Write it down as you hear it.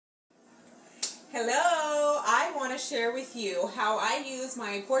Hello, I want to share with you how I use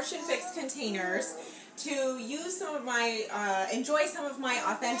my Portion Fix containers to use some of my, enjoy some of my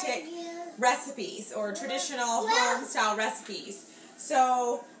authentic recipes or traditional home style recipes.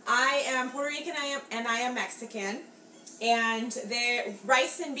 So I am Puerto Rican and I am Mexican, and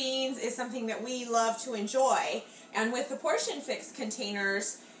rice and beans is something that we love to enjoy. And with the Portion Fix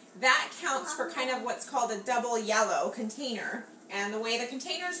containers, that counts for kind of what's called a double yellow container. And the way the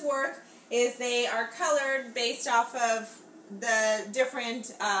containers work is they are colored based off of the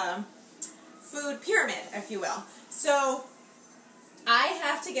different food pyramid, if you will. So I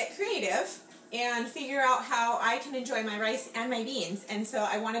have to get creative and figure out how I can enjoy my rice and my beans. And so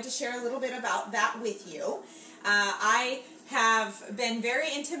I wanted to share a little bit about that with you. I have been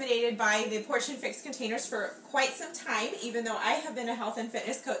very intimidated by the Portion Fix containers for quite some time, even though I have been a health and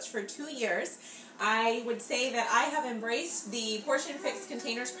fitness coach for 2 years. I would say that I have embraced the Portion Fix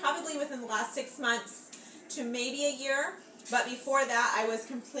containers probably within the last 6 months to maybe a year, but before that I was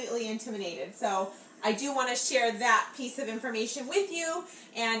completely intimidated. So I do want to share that piece of information with you,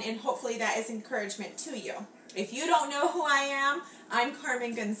 and hopefully that is encouragement to you. If you don't know who I am, I'm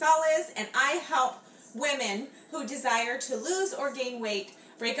Carmen Gonzalez, and I help women who desire to lose or gain weight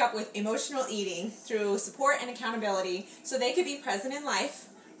break up with emotional eating through support and accountability so they could be present in life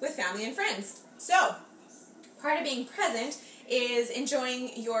with family and friends. So, part of being present is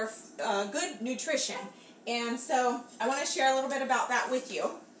enjoying your good nutrition. And so, I want to share a little bit about that with you.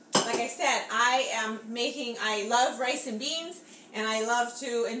 Like I said, I love rice and beans, and I love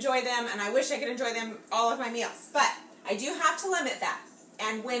to enjoy them, and I wish I could enjoy them all of my meals. But I do have to limit that.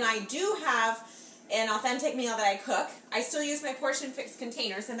 And when I do have an authentic meal that I cook, I still use my Portion Fix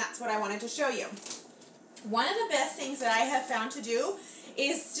containers, and that's what I wanted to show you. One of the best things that I have found to do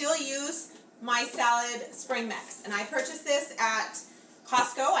is still use my salad spring mix, and I purchased this at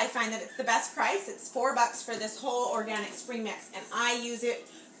Costco. I find that it's the best price. It's $4 for this whole organic spring mix, and I use it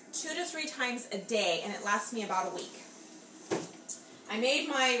 2 to 3 times a day, and it lasts me about a week. I made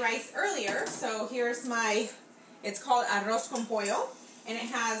my rice earlier, so here's it's called arroz con pollo, and it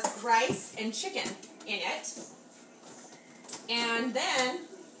has rice and chicken in it. And then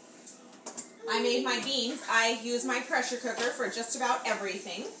I made my beans. I use my pressure cooker for just about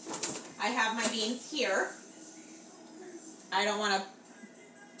everything. I have my beans here. I don't want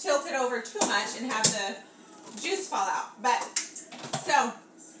to tilt it over too much and have the juice fall out. But, so,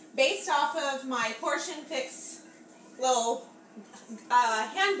 based off of my Portion Fix little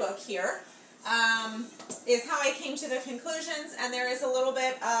handbook here, is how I came to the conclusions, and there is a little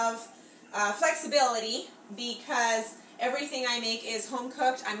bit of flexibility because everything I make is home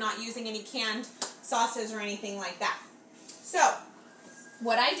cooked. I'm not using any canned sauces or anything like that. So,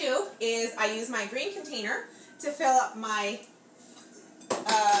 what I do is I use my green container to fill up my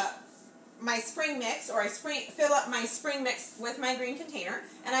my spring mix, or fill up my spring mix with my green container,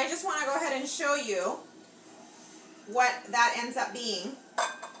 and I just want to go ahead and show you what that ends up being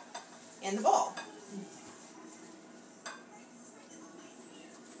in the bowl.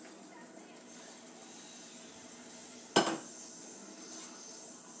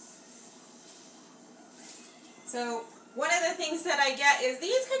 So one of the things that I get is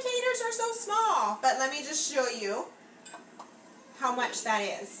these containers are so small, but let me just show you how much that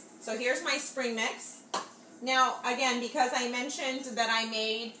is. So here's my spring mix. Now again, because I mentioned that I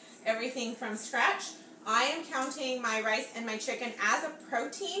made everything from scratch, I am counting my rice and my chicken as a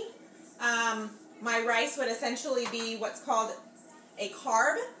protein. My rice would essentially be what's called a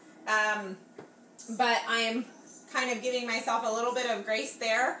carb, but I am kind of giving myself a little bit of grace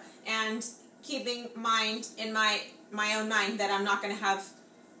there and keeping in my own mind that I'm not going to have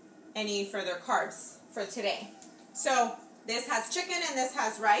any further carbs for today. So this has chicken and this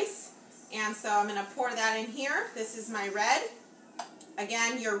has rice, and so I'm going to pour that in here. This is my red.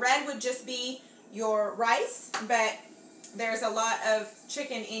 Again, your red would just be your rice, but there's a lot of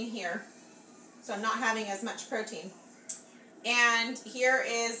chicken in here, so I'm not having as much protein. And here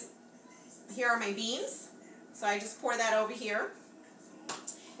are my beans, so I just pour that over here.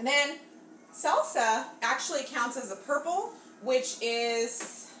 And then salsa actually counts as a purple, which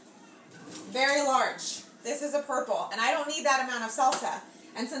is very large. This is a purple, and I don't need that amount of salsa.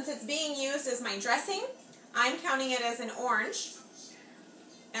 And since it's being used as my dressing, I'm counting it as an orange.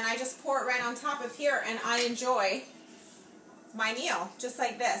 And I just pour it right on top of here, and I enjoy my meal just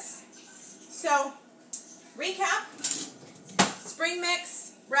like this. So, recap: spring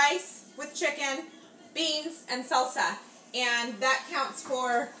mix, rice with chicken, beans, and salsa. And that counts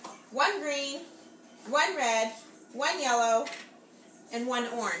for 1 green, 1 red, 1 yellow, and 1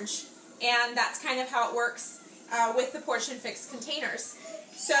 orange. And that's kind of how it works with the Portion Fix containers.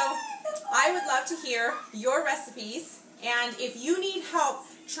 So I would love love to hear your recipes, and if you need help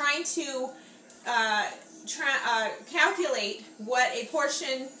trying to calculate what a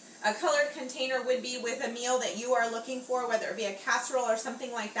colored container would be with a meal that you are looking for, whether it be a casserole or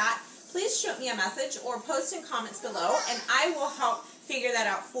something like that, please shoot me a message or post in comments below, and I will help figure that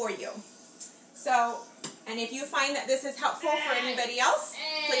out for you. So, and if you find that this is helpful for anybody else,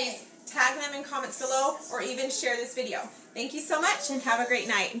 please tag them in comments below or even share this video. Thank you so much and have a great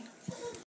night.